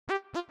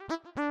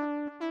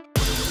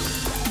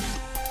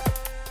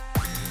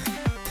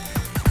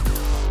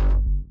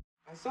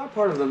what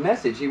part of the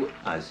message he...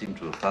 I seem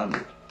to have found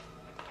it.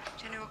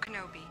 General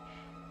Kenobi,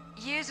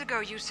 years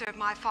ago you served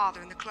my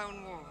father in the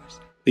Clone Wars.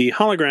 The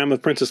hologram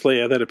of Princess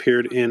Leia that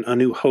appeared in A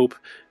New Hope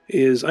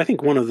is, I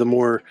think, one of the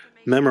more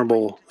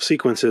memorable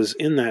sequences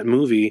in that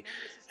movie.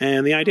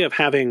 And the idea of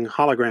having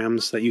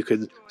holograms that you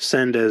could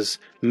send as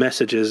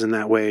messages in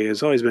that way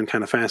has always been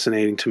kind of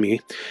fascinating to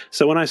me.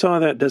 So when I saw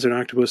that Desert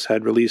Octopus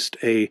had released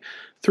a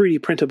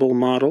 3D printable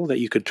model that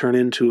you could turn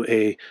into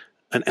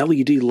an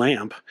LED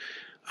lamp,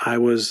 I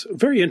was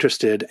very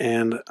interested,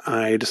 and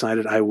I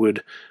decided I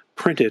would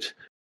print it.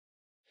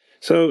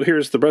 So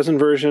here's the resin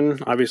version.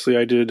 Obviously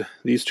I did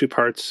these two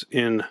parts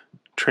in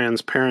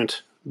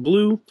transparent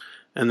blue,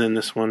 and then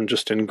this one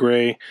just in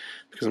gray,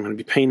 because I'm going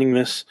to be painting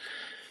this.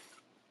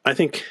 I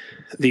think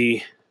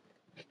the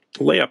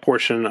Leia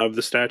portion of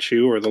the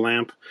statue, or the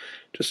lamp,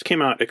 just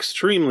came out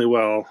extremely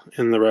well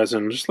in the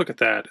resin. Just look at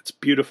that. It's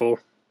beautiful.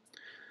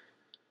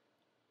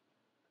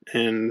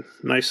 And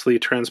nicely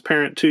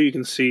transparent too. You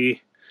can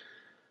see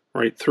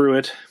right through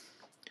it.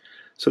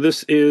 So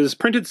this is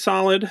printed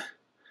solid,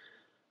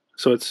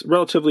 so it's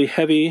relatively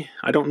heavy.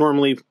 I don't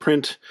normally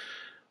print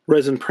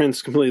resin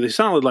prints completely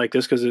solid like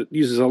this because it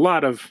uses a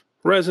lot of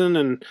resin,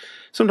 and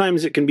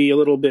sometimes it can be a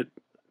little bit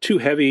too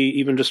heavy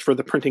even just for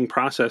the printing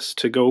process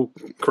to go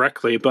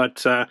correctly.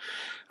 But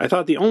I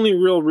thought the only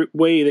real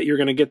way that you're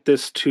going to get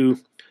this to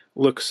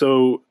look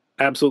so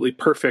absolutely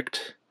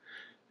perfect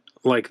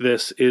like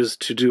this is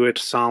to do it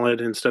solid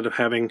instead of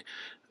having,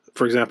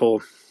 for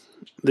example,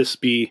 this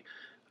be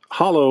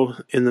hollow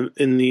in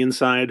the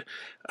inside.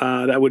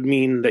 That would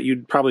mean that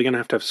you'd probably going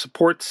to have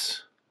support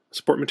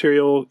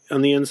material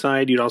on the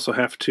inside. You'd also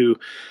have to,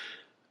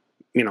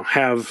 you know,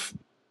 have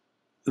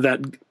that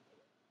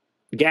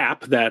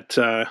gap, that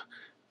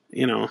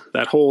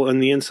that hole in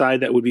the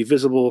inside that would be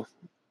visible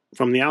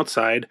from the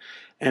outside,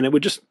 and it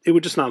would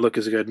just not look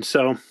as good. And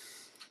so,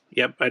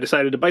 yep, I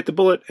decided to bite the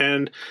bullet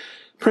and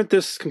print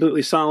this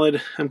completely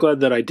solid. I'm glad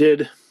that I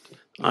did.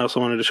 I also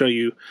wanted to show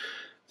you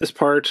this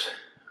part,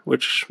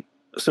 which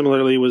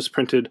similarly was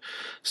printed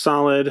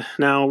solid.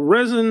 Now,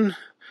 resin,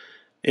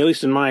 at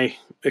least in my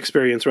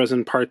experience,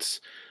 resin parts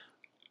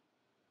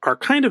are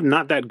kind of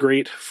not that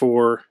great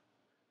for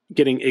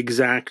getting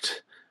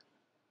exact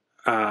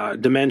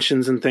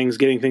dimensions and things,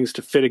 getting things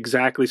to fit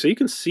exactly. So you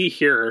can see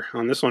here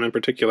on this one in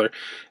particular,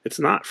 it's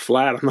not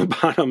flat on the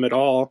bottom at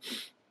all.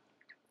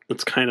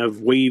 It's kind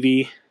of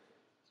wavy.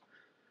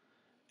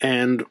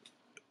 And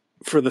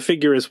for the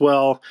figure as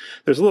well,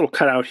 there's a little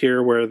cutout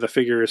here where the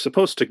figure is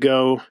supposed to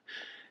go,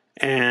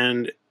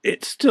 and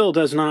it still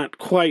does not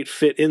quite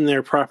fit in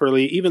there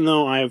properly, even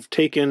though I've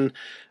taken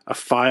a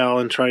file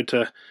and tried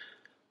to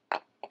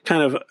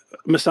kind of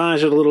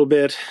massage it a little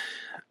bit.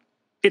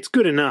 It's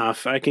good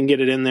enough. I can get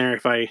it in there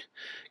if I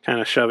kind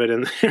of shove it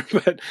in there,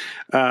 but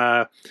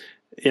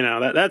you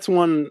know, that's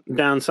one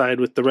downside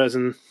with the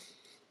resin.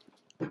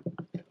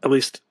 At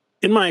least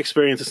in my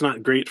experience, it's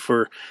not great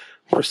for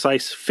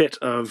precise fit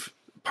of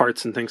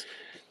parts and things.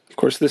 Of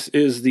course, this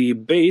is the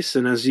base,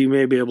 and as you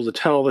may be able to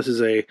tell, this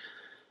is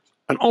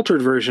an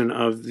altered version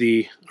of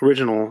the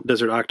original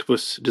Desert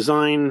Octopus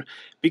design,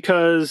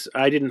 because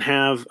I didn't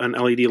have an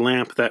LED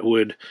lamp that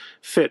would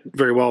fit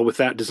very well with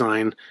that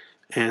design.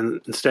 And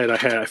instead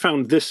I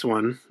found this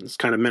one. It's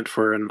kind of meant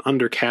for an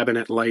under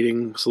cabinet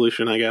lighting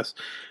solution, I guess.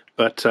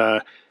 But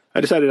I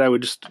decided I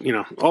would just, you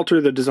know, alter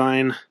the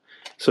design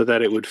so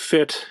that it would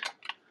fit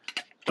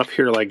up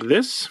here like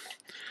this.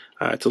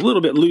 It's a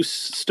little bit loose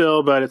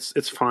still, but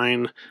it's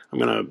fine. I'm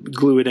gonna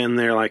glue it in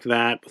there like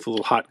that with a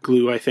little hot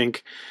glue, I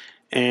think.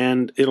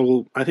 And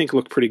it'll, I think,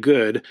 look pretty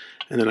good.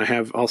 And then I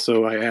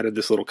added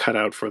this little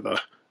cutout for the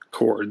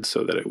cord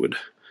so that it would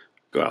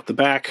go out the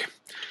back.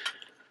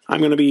 I'm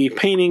going to be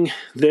painting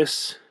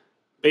this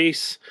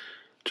base,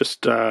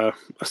 just a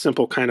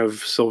simple kind of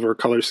silver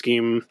color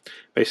scheme.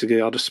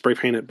 Basically, I'll just spray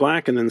paint it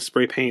black and then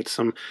spray paint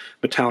some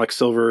metallic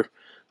silver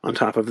on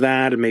top of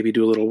that, and maybe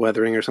do a little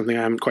weathering or something.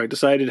 I haven't quite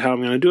decided how I'm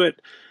going to do it,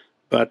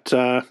 but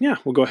yeah,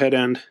 we'll go ahead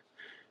and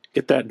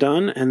get that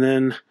done, and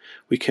then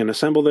we can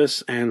assemble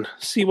this and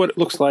see what it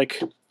looks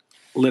like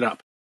lit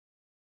up.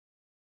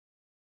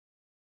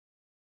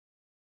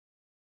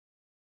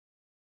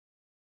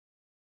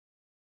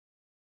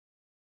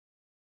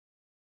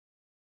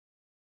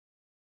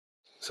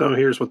 So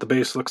here's what the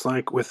base looks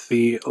like with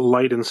the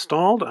light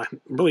installed.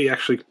 I'm really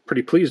actually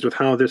pretty pleased with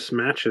how this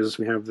matches.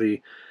 We have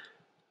the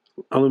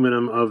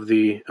aluminum of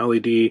the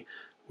LED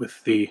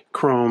with the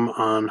chrome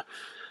on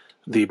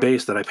the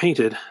base that I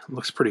painted. It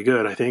looks pretty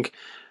good, I think.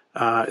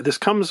 This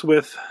comes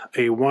with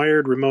a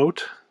wired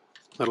remote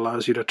that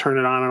allows you to turn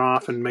it on and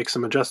off and make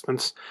some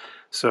adjustments.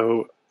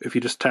 So if you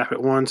just tap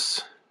it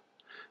once,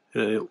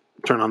 it'll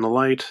turn on the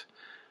light.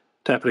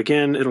 Tap it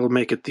again, it'll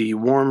make it the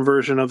warm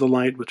version of the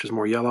light, which is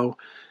more yellow.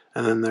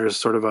 And then there's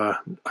sort of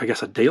I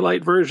guess a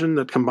daylight version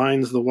that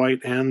combines the white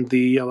and the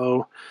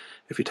yellow.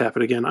 If you tap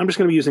it again, I'm just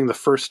going to be using the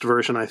first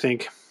version, I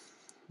think.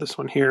 This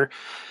one here.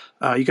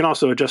 You can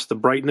also adjust the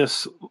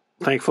brightness.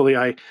 Thankfully,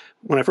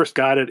 when I first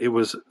got it, it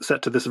was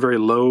set to this very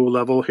low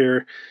level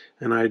here,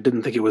 and I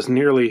didn't think it was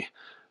nearly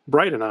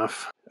bright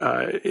enough,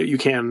 you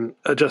can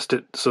adjust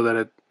it so that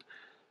it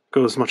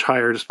goes much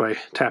higher just by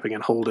tapping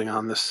and holding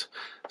on this.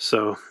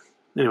 So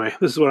anyway,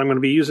 this is what I'm going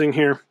to be using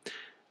here.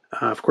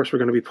 Of course, we're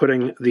going to be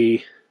putting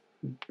the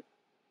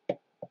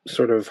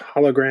sort of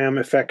hologram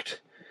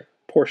effect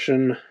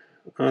portion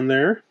on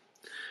there.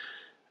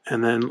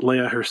 And then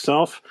Leia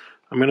herself.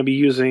 I'm going to be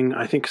using,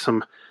 I think,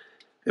 some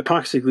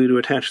epoxy glue to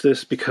attach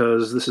this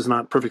because this is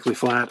not perfectly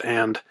flat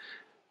and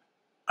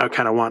I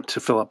kind of want to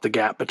fill up the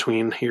gap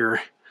between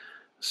here.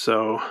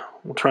 So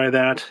we'll try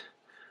that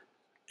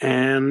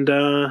and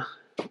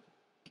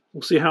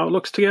we'll see how it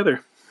looks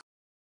together.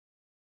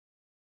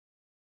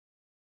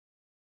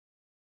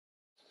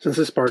 Since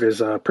this part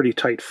is a pretty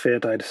tight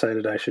fit, I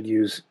decided I should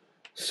use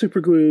super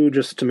glue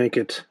just to make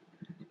it,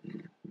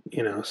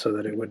 you know, so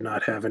that it would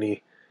not have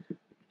any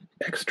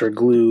extra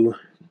glue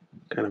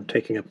kind of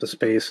taking up the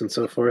space and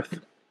so forth.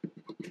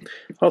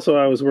 Also,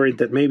 I was worried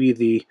that maybe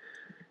the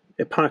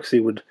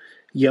epoxy would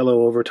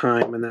yellow over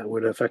time and that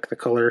would affect the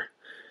color.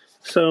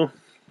 So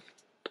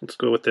let's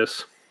go with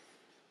this.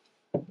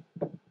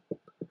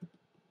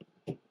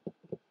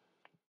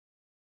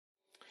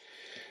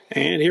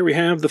 And here we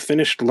have the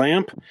finished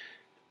lamp.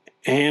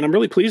 And I'm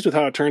really pleased with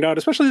how it turned out,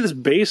 especially this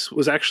base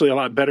was actually a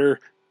lot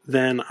better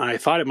than I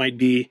thought it might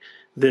be.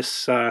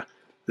 This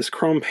this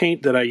chrome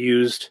paint that I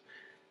used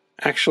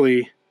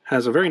actually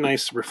has a very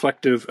nice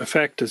reflective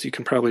effect, as you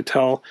can probably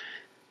tell,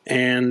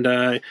 and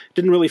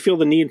didn't really feel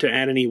the need to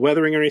add any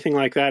weathering or anything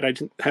like that.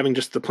 Having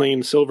just the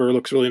plain silver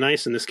looks really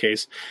nice in this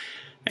case.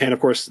 And of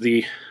course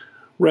the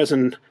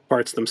resin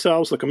parts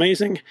themselves look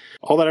amazing.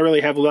 All that I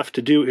really have left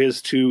to do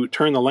is to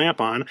turn the lamp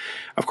on.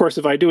 Of course,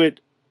 if I do it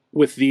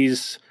with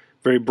these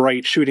very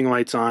bright shooting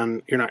lights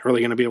on, you're not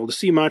really going to be able to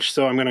see much,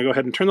 so I'm going to go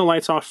ahead and turn the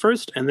lights off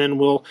first, and then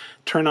we'll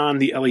turn on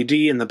the LED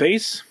in the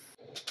base.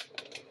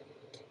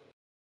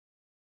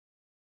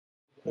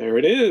 There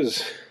it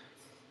is.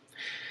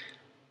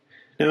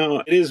 Now,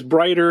 it is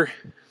brighter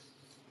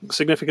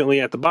significantly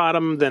at the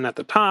bottom than at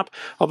the top,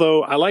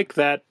 although I like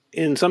that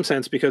in some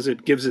sense because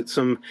it gives it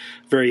some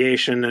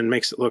variation and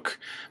makes it look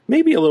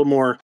maybe a little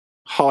more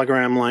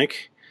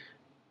hologram-like.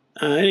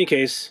 In any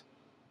case,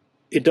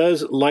 it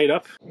does light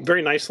up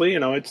very nicely. You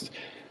know,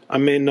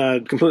 I'm in a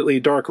completely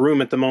dark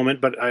room at the moment,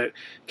 but I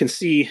can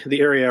see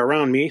the area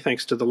around me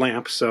thanks to the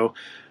lamp, so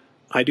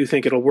I do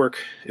think it'll work.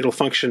 It'll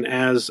function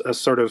as a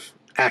sort of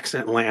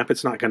accent lamp.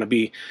 It's not going to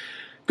be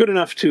good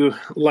enough to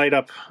light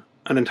up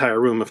an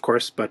entire room, of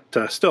course, but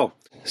still.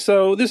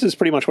 So this is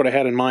pretty much what I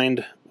had in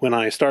mind when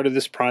I started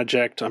this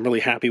project. I'm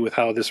really happy with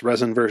how this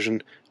resin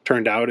version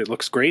turned out. It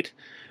looks great.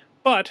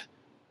 But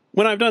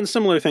when I've done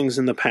similar things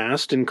in the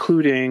past,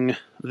 including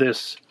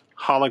this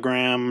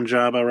hologram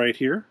Jabba right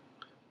here,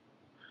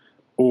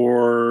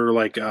 or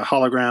like a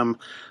hologram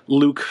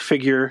Luke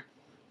figure,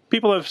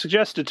 people have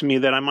suggested to me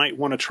that I might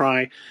want to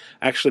try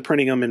actually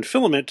printing them in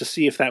filament to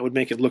see if that would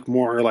make it look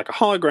more like a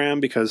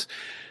hologram, because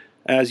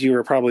as you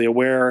are probably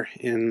aware,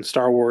 in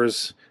Star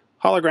Wars,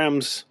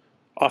 holograms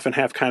often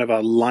have kind of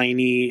a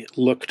liney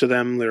look to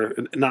them. They're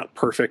not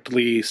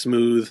perfectly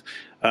smooth.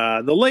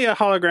 The Leia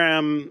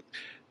hologram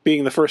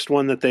being the first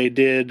one that they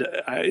did,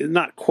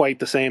 not quite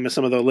the same as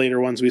some of the later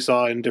ones we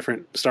saw in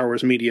different Star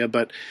Wars media,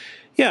 but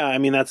yeah, I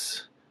mean,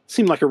 that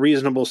seemed like a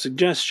reasonable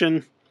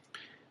suggestion.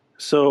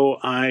 So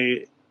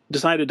I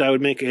decided I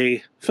would make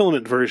a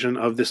filament version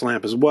of this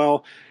lamp as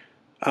well.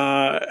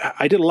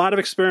 I did a lot of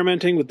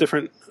experimenting with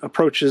different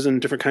approaches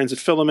and different kinds of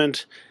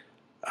filament.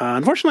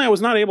 Unfortunately, I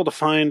was not able to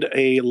find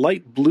a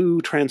light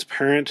blue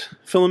transparent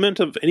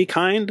filament of any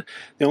kind.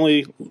 The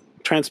only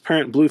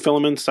transparent blue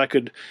filaments I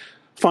could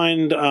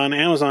find on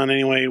Amazon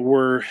anyway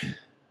were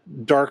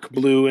dark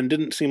blue and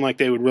didn't seem like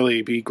they would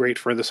really be great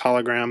for this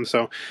hologram,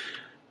 so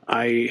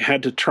I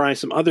had to try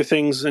some other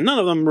things, and none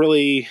of them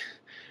really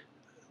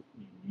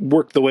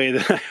worked the way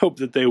that I hoped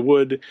that they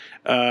would,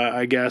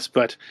 I guess,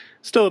 but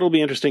still it'll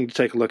be interesting to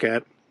take a look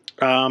at.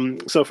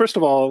 So first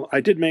of all, I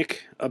did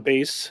make a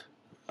base,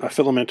 a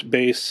filament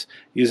base,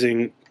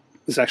 using,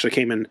 this actually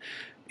came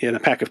in a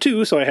pack of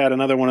 2, so I had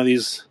another one of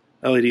these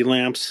LED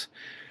lamps,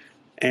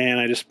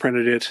 and I just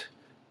printed it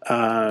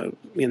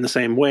in the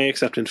same way,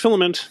 except in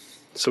filament.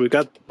 So we've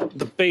got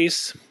the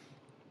base,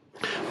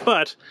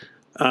 but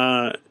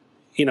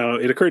you know,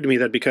 it occurred to me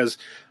that because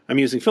I'm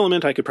using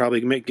filament, I could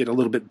probably make it a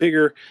little bit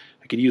bigger.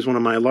 I could use one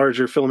of my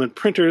larger filament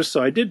printers,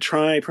 so I did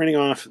try printing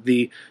off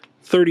the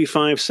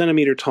 35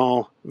 centimeter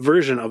tall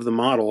version of the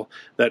model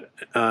that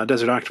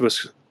Desert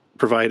Octopus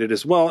provided,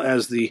 as well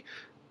as the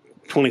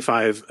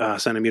 25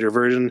 centimeter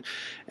version,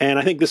 and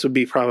I think this would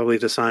be probably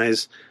the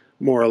size,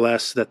 more or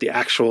less, that the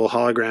actual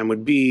hologram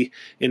would be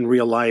in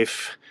real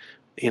life,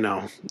 you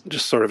know,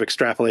 just sort of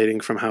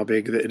extrapolating from how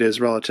big it is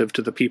relative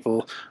to the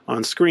people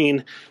on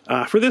screen.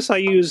 For this, I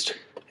used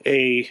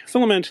a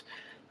filament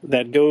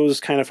that goes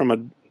kind of from a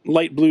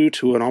light blue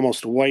to an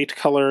almost white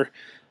color.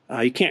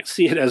 You can't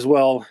see it as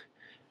well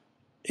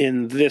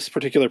in this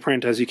particular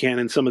print as you can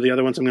in some of the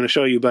other ones I'm going to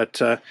show you,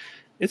 but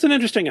it's an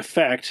interesting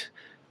effect.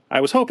 I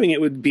was hoping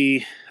it would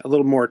be a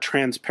little more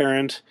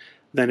transparent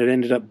than it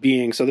ended up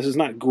being, so this is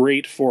not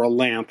great for a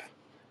lamp,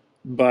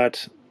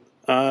 but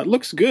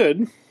looks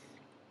good.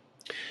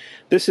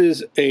 This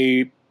is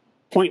a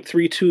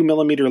 0.32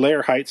 millimeter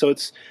layer height, so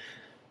it's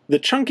the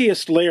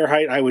chunkiest layer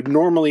height I would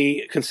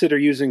normally consider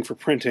using for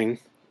printing,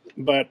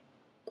 but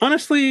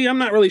honestly, I'm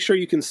not really sure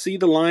you can see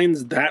the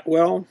lines that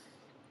well.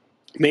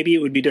 Maybe it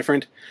would be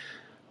different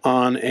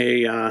on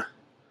a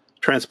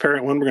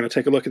transparent one. We're going to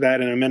take a look at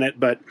that in a minute,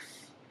 but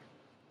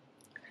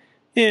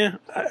yeah,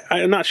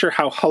 I'm not sure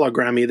how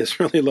hologrammy this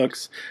really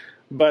looks,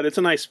 but it's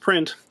a nice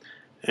print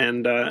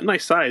and a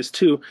nice size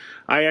too.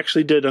 I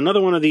actually did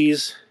another one of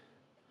these.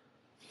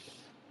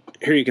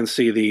 Here you can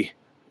see the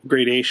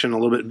gradation a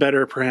little bit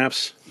better,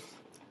 perhaps.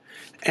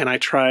 And I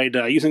tried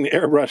using the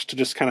airbrush to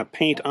just kind of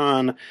paint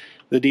on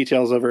the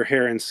details of her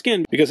hair and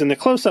skin, because in the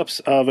close-ups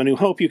of A New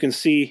Hope you can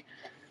see,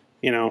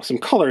 you know, some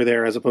color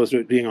there as opposed to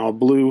it being all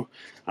blue.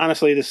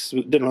 Honestly, this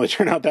didn't really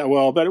turn out that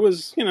well, but it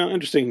was, you know,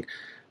 interesting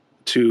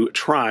to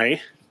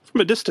try.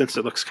 From a distance,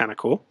 it looks kind of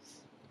cool.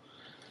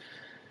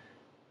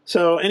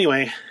 So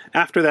anyway,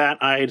 after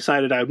that, I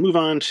decided I would move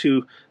on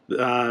to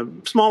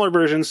smaller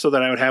versions so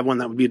that I would have one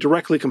that would be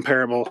directly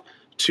comparable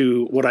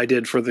to what I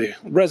did for the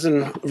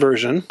resin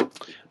version.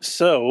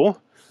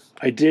 So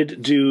I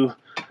did do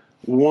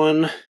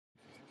one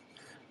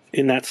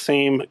in that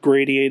same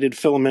gradiated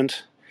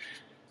filament,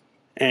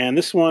 and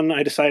this one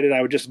I decided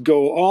I would just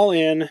go all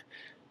in,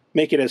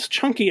 make it as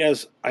chunky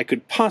as I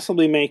could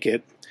possibly make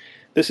it.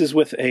 This is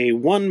with a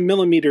 1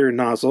 millimeter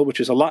nozzle, which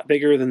is a lot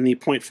bigger than the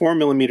 0.4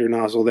 millimeter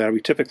nozzle that we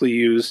typically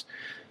use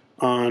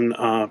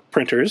on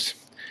printers.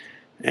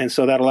 And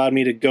so that allowed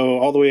me to go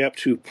all the way up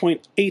to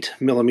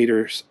 0.8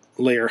 millimeters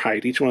layer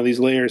height. Each one of these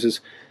layers is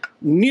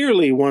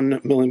nearly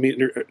 1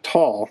 millimeter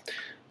tall.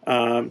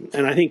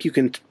 And I think you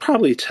can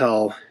probably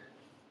tell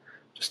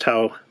just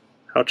how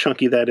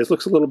chunky that is.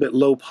 Looks a little bit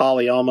low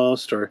poly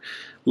almost, or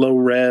low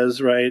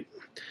res, right?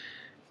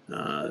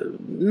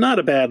 Not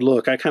a bad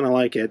look. I kind of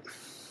like it.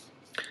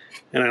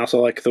 And I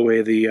also like the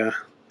way the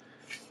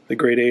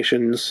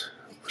gradations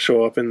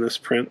show up in this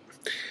print.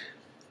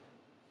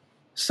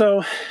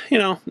 So, you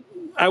know,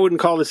 I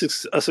wouldn't call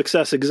this a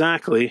success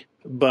exactly,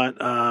 but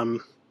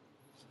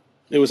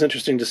it was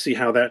interesting to see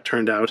how that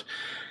turned out.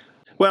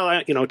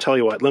 Well, you know, tell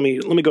you what, let me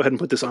go ahead and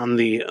put this on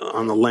the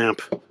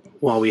lamp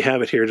while we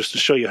have it here, just to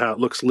show you how it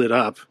looks lit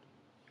up.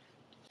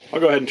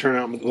 I'll go ahead and turn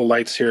out the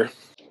lights here.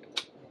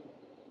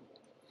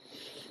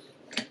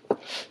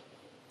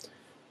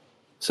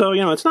 So,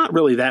 you know, it's not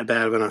really that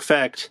bad of an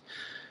effect,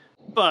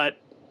 but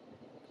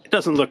it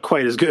doesn't look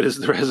quite as good as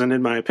the resin,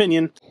 in my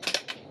opinion.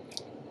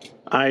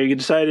 I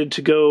decided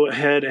to go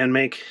ahead and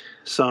make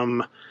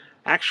some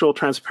actual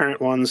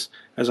transparent ones,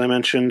 as I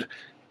mentioned.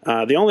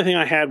 The only thing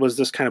I had was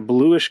this kind of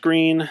bluish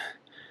green,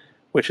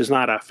 which is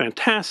not a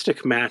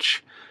fantastic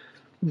match,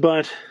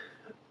 but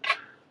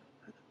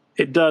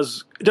it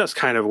does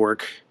kind of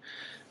work.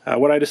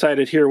 What I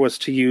decided here was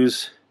to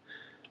use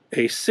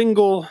a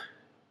single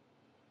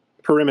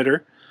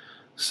perimeter,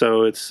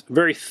 so it's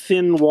very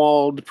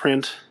thin-walled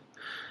print,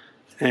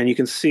 and you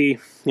can see,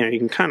 you know, you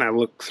can kind of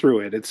look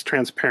through it. It's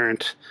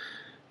transparent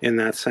in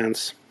that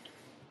sense.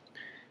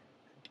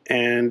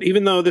 And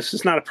even though this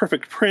is not a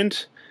perfect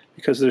print,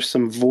 because there's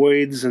some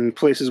voids and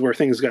places where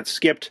things got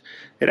skipped,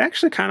 it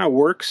actually kind of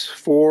works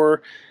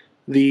for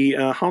the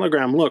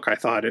hologram look, I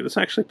thought. It was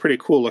actually pretty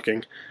cool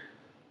looking.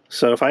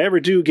 So if I ever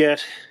do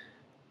get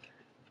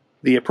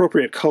the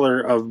appropriate color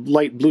of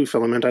light blue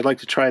filament, I'd like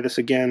to try this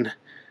again.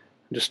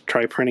 Just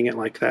try printing it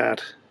like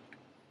that.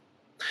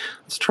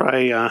 Let's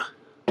try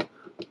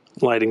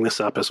lighting this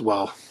up as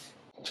well.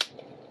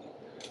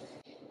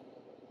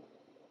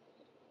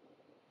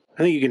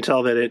 I think you can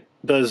tell that it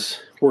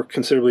does work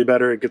considerably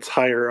better. It gets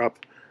higher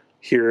up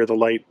here. The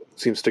light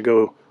seems to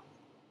go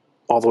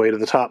all the way to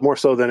the top, more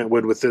so than it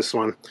would with this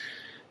one.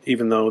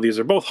 Even though these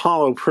are both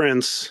hollow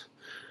prints,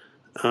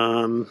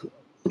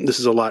 this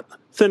is a lot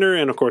thinner,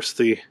 and of course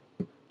the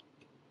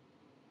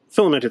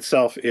filament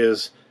itself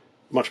is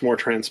much more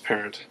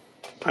transparent.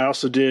 I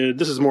also did,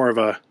 this is more of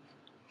a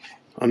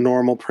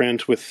normal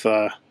print with,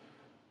 I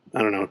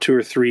don't know, 2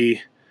 or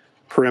 3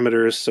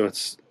 perimeters, so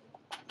it's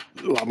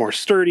a lot more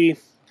sturdy.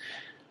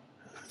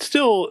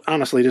 Still,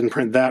 honestly, didn't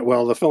print that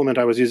well. The filament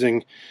I was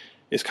using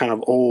is kind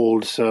of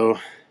old, so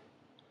I'm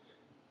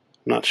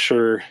not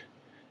sure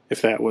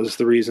if that was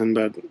the reason,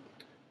 but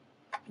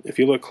if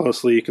you look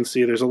closely, you can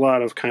see there's a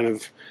lot of kind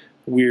of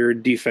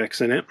weird defects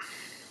in it.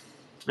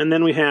 And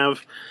then we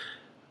have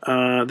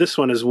this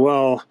one as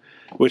well,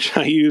 which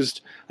I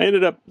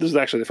ended up, this is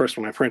actually the first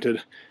one I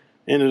printed,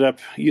 ended up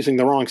using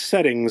the wrong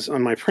settings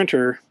on my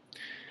printer,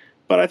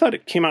 but I thought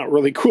it came out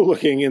really cool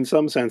looking in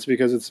some sense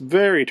because it's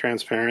very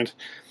transparent,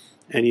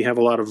 and you have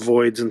a lot of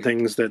voids and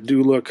things that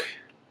do look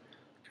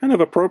kind of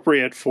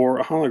appropriate for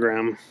a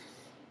hologram.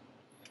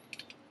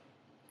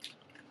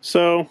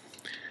 So,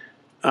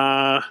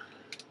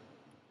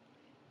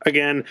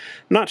 again,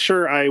 not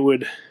sure I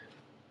would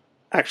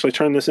actually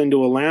turn this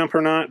into a lamp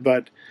or not,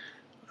 but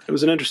it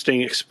was an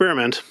interesting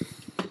experiment.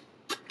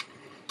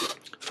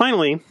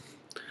 Finally,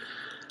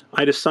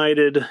 I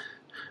decided,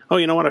 oh,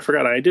 you know what, I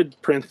forgot, I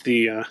did print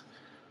the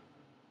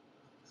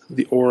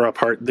the aura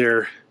part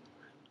there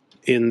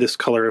in this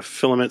color of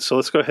filament. So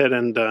let's go ahead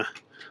and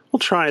we'll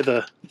try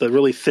the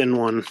really thin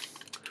one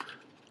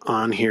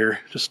on here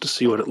just to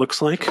see what it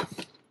looks like.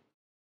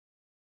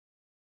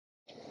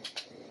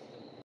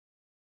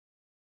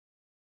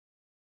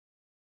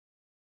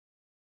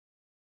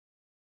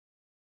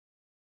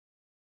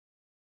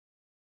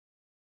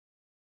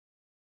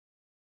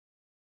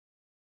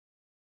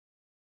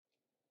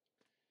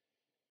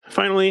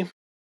 Finally,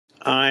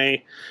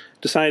 I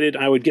decided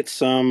I would get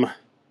some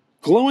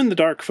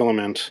glow-in-the-dark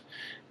filament,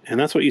 and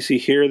that's what you see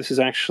here. This is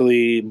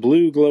actually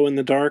blue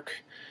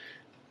glow-in-the-dark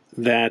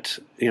that,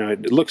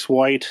 it looks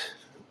white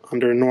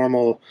under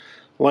normal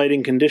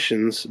lighting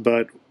conditions,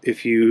 but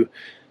if you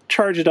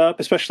charge it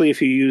up, especially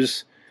if you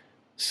use,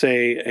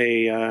 say,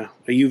 a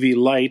UV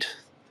light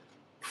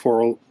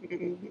for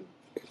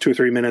 2 or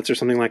 3 minutes or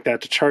something like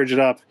that to charge it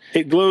up,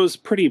 it glows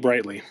pretty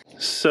brightly.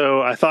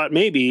 So I thought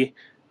maybe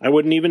I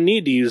wouldn't even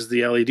need to use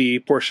the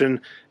LED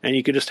portion, and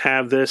you could just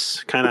have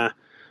this kind of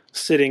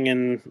sitting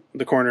in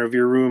the corner of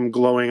your room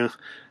glowing,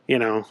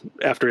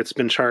 after it's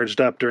been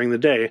charged up during the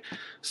day.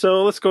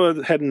 So let's go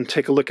ahead and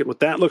take a look at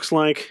what that looks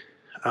like.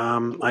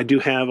 I do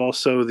have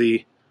also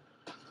the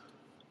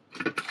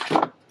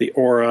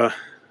aura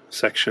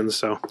section,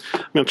 so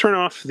I'm going to turn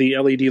off the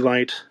LED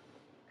light,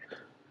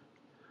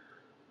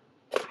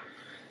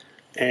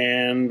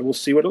 and we'll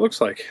see what it looks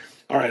like.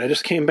 All right, I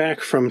just came back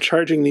from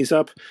charging these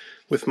up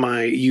with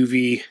my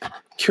UV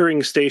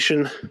curing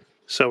station.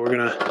 So we're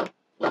gonna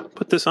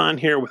put this on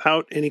here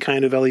without any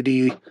kind of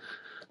LED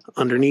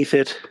underneath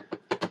it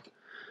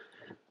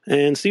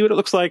and see what it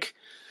looks like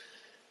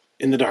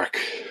in the dark.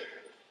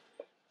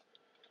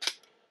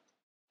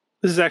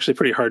 This is actually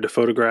pretty hard to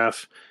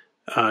photograph.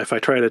 If I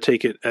try to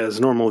take it as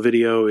normal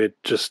video, it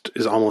just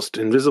is almost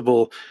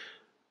invisible,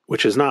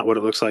 which is not what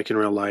it looks like in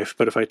real life.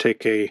 But if I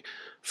take a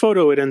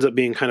photo, it ends up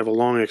being kind of a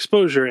long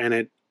exposure, and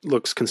it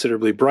looks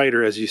considerably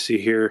brighter, as you see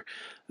here,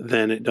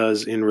 than it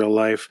does in real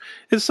life.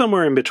 It's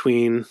somewhere in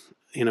between,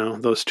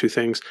 those two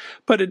things.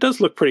 But it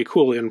does look pretty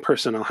cool in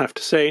person, I'll have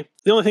to say.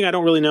 The only thing I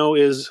don't really know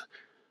is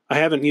I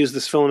haven't used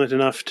this filament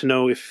enough to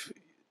know if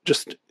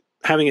just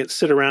having it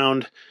sit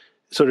around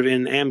sort of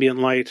in ambient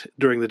light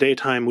during the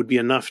daytime would be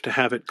enough to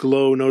have it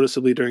glow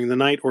noticeably during the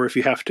night, or if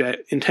you have to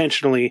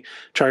intentionally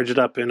charge it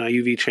up in a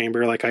UV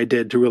chamber like I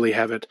did to really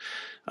have it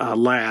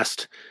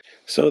last.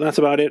 So that's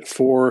about it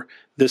for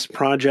this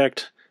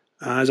project.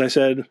 As I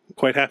said,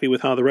 quite happy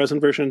with how the resin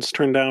versions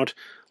turned out.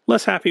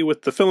 Less happy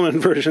with the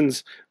filament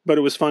versions, but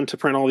it was fun to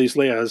print all these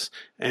Leias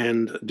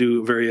and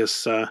do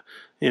various,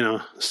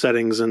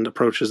 settings and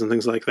approaches and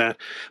things like that.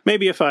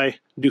 Maybe if I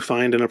do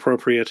find an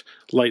appropriate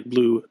light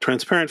blue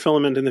transparent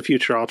filament in the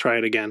future, I'll try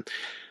it again.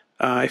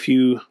 If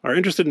you are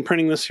interested in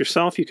printing this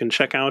yourself, you can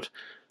check out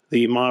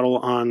the model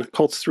on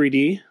Cults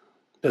 3D.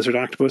 Desert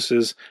Octopus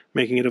is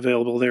making it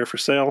available there for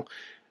sale.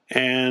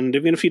 And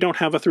even if you don't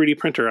have a 3D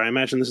printer, I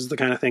imagine this is the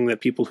kind of thing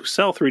that people who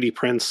sell 3D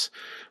prints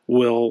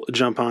will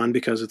jump on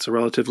because it's a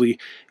relatively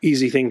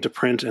easy thing to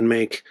print and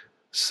make.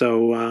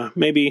 So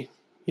maybe,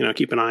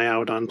 keep an eye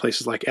out on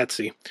places like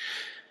Etsy.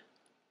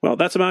 Well,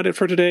 that's about it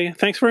for today.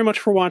 Thanks very much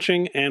for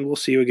watching, and we'll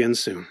see you again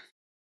soon.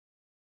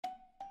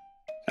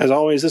 As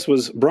always, this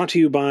was brought to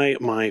you by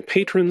my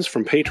patrons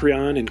from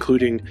Patreon,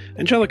 including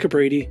Angelica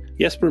Brady,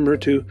 Jesper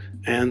Murtu,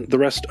 and the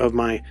rest of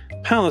my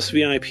Palace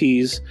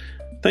VIPs.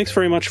 Thanks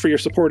very much for your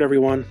support,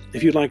 everyone.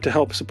 If you'd like to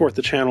help support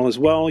the channel as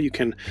well, you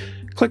can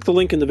click the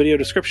link in the video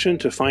description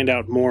to find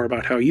out more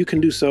about how you can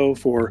do so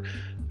for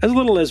as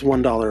little as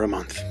 $1 a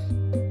month.